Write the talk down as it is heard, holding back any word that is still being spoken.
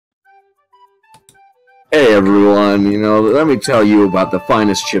Hey everyone, let me tell you about the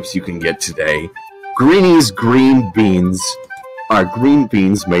finest chips you can get today. Greenie's green beans are green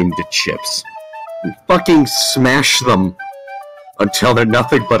beans made into chips. We fucking smash them until they're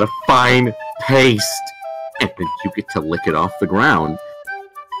nothing but a fine paste, and then you get to lick it off the ground.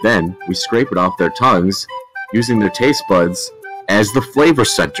 Then we scrape it off their tongues using their taste buds as the flavor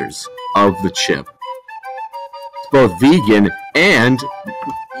centers of the chip. It's both vegan and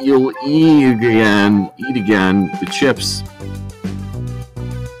you'll eat again the chips.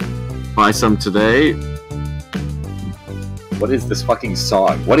 Buy some today. What is this fucking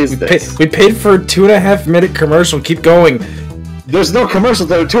song? What is this? We paid for a 2.5-minute commercial. Keep going. There's no commercial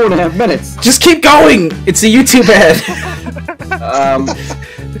that are 2.5 minutes. Just keep going. It's a YouTube ad.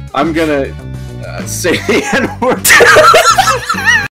 I'm gonna say the N-word.